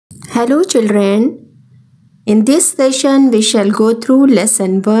Hello children, in this session we shall go through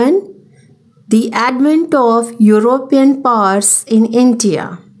lesson 1, the advent of European powers in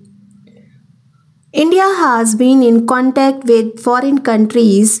India. India has been in contact with foreign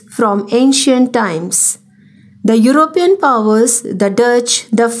countries from ancient times. The European powers, the Dutch,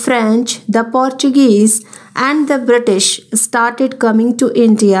 the French, the Portuguese and the British started coming to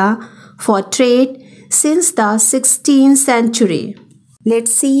India for trade since the 16th century.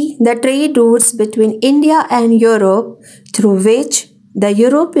 Let's see the trade routes between India and Europe through which the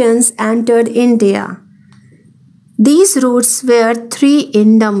Europeans entered India. These routes were 3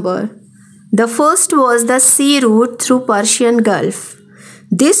 in number. The first was the sea route through Persian Gulf.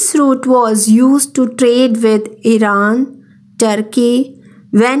 This route was used to trade with Iran, Turkey,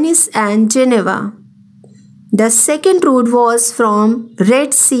 Venice and Geneva. The second route was from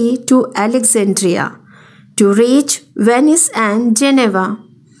Red Sea to Alexandria to reach Venice and Geneva.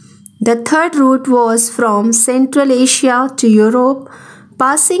 The third route was from Central Asia to Europe,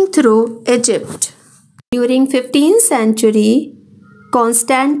 passing through Egypt. During 15th century,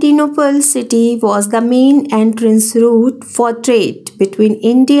 Constantinople city was the main entrance route for trade between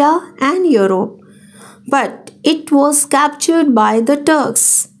India and Europe, but it was captured by the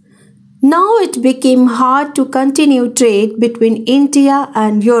Turks. Now it became hard to continue trade between India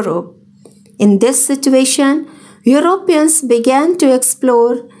and Europe. In this situation, Europeans began to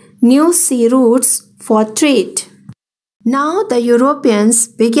explore new sea routes for trade. Now the Europeans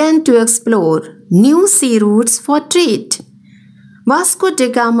began to explore new sea routes for trade. Vasco da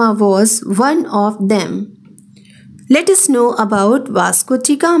Gama was one of them. Let us know about Vasco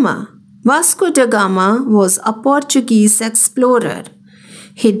da Gama. Vasco da Gama was a Portuguese explorer.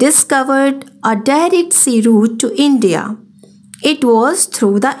 He discovered a direct sea route to India. It was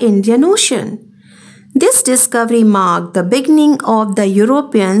through the Indian Ocean. This discovery marked the beginning of the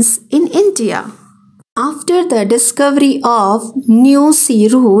Europeans in India. After the discovery of new sea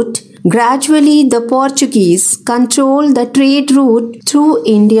route, gradually the Portuguese controlled the trade route through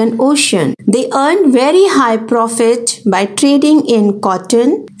Indian Ocean. They earned very high profit by trading in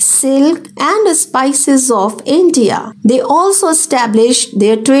cotton, silk and spices of India. They also established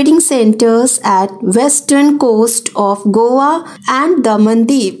their trading centers at western coast of Goa and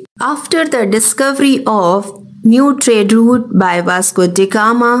Damandeep. After the discovery of new trade route by Vasco da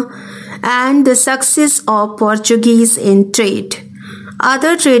Gama and the success of Portuguese in trade,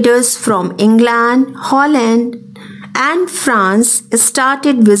 other traders from England, Holland and France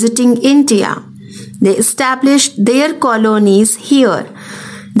started visiting India. They established their colonies here.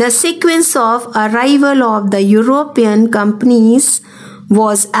 The sequence of arrival of the European companies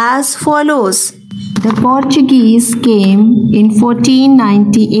was as follows. The Portuguese came in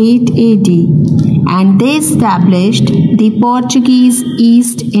 1498 AD and they established the Portuguese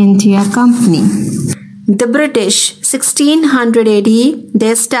East India Company. The British 1600 AD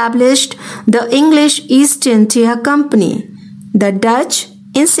they established the English East India Company. The Dutch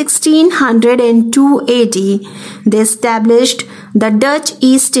in 1602 AD they established the Dutch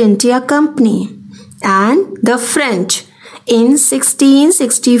East India Company, and the French in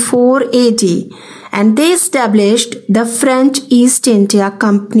 1664 AD and they established the French East India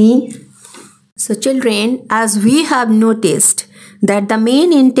Company. So children, as we have noticed that the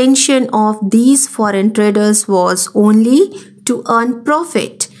main intention of these foreign traders was only to earn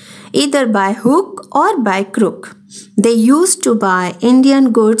profit, either by hook or by crook. They used to buy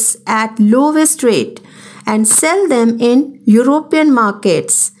Indian goods at lowest rate and sell them in European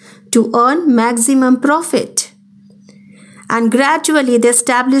markets to earn maximum profit. And gradually they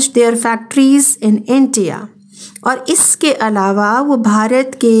established their factories in India. और इसके अलावा वो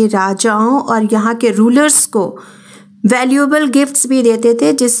भारत के राजाओं और यहाँ के rulers को वैल्यूएबल गिफ्ट्स भी देते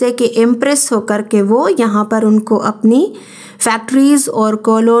थे, जिससे कि इम्प्रेस होकर के वो यहाँ पर उनको अपनी फैक्ट्रीज और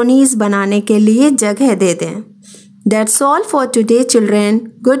कॉलोनीज बनाने के लिए जगह दे दें. That's all for today children.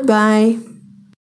 Goodbye.